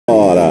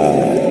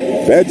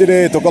Pé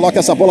direito, coloca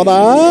essa bola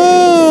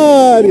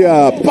na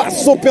área.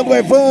 Passou pelo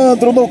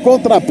Evandro no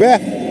contrapé.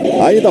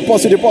 Ainda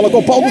posse de bola com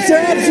o Paulo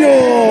Sérgio.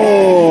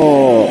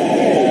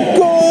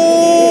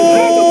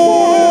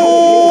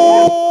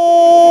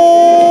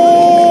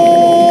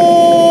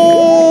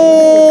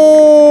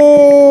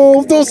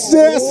 Gol do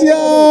CSA.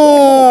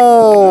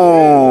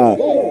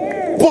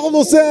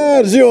 Paulo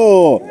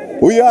Sérgio.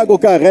 O Iago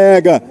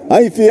carrega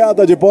a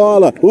enfiada de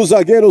bola. Os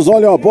zagueiros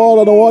olham a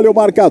bola, não olham o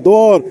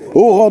marcador.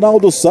 O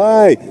Ronaldo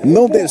sai,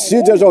 não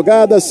decide a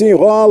jogada, se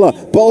enrola.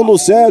 Paulo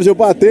Sérgio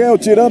bateu,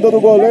 tirando do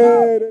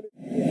goleiro.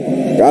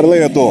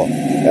 Carleto,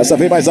 essa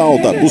vem mais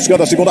alta,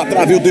 buscando a segunda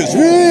trave, o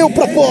desvio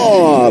para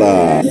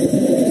fora.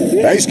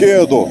 Pé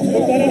esquerdo.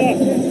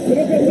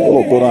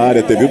 Colocou na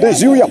área, teve o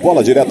desvio e a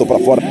bola direto para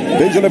fora.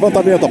 Vem de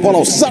levantamento, a bola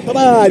alçada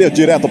na área,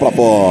 direto para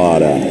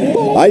fora.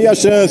 Aí a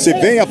chance,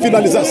 vem a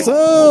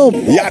finalização.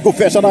 Iago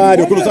fecha na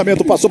área, o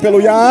cruzamento passou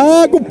pelo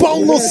Iago.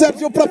 Paulo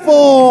Sérgio para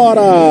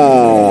fora.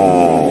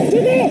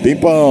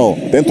 Pimpão,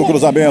 tenta o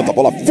cruzamento, a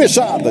bola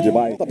fechada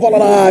demais. A bola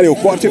na área, o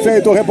corte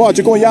feito, o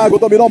rebote com o Iago,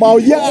 dominou mal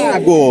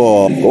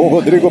Iago. Com o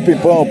Rodrigo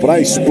Pimpão para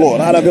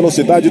explorar a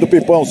velocidade do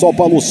Pimpão. Só o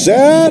Paulo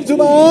Sérgio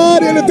na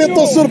área, ele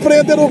tentou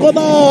surpreender o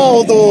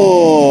Ronaldo.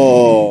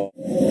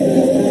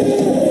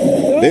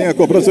 Tem a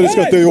cobrança do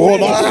escanteio, o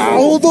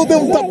Ronaldo deu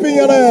um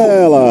tapinha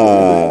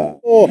nela.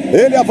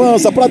 Ele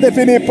avança para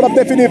definir,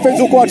 fez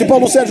o corte,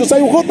 Paulo Sérgio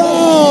saiu,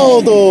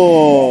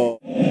 Ronaldo.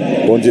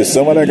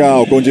 Condição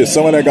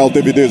é legal,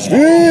 teve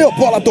desvio,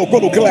 bola tocou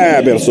no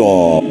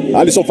Kleberson.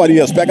 Alisson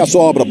Farias pega a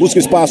sobra, busca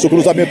espaço,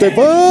 cruzamento,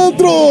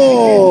 Evandro.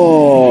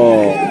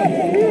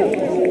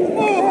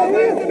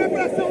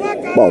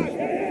 Bom,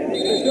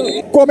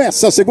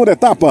 começa a segunda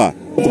etapa.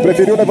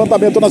 Preferiu o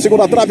levantamento na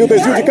segunda trave, o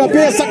desvio de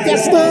cabeça,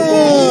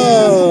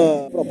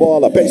 questão. Pra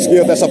bola, pé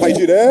esquerdo, essa vai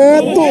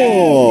direto.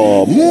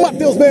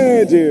 Matheus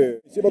Mendes.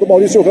 Em cima do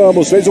Maurício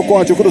Ramos, fez o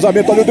corte, o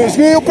cruzamento, olha o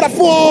desvio, pra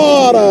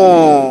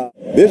fora.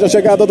 Veja a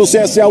chegada do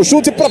CSA, o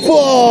chute pra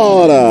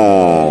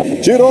fora.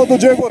 Tirou do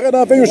Diego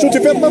Renan, vem o chute,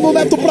 Fernando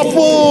Neto pra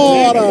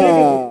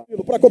fora.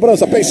 Pra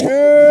cobrança, pé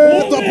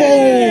esquerdo, a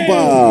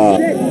bomba.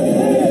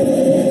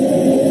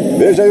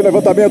 Veja aí o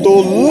levantamento,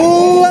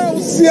 Léo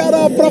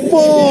Ceará pra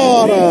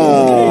fora.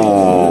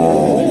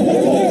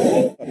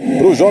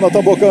 Pro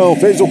Jonathan Bocão,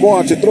 fez o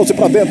corte, trouxe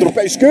pra dentro,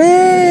 pé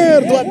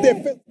esquerdo, a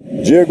defesa.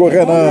 Diego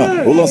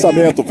Renan, o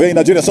lançamento vem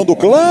na direção do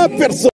Kleberson.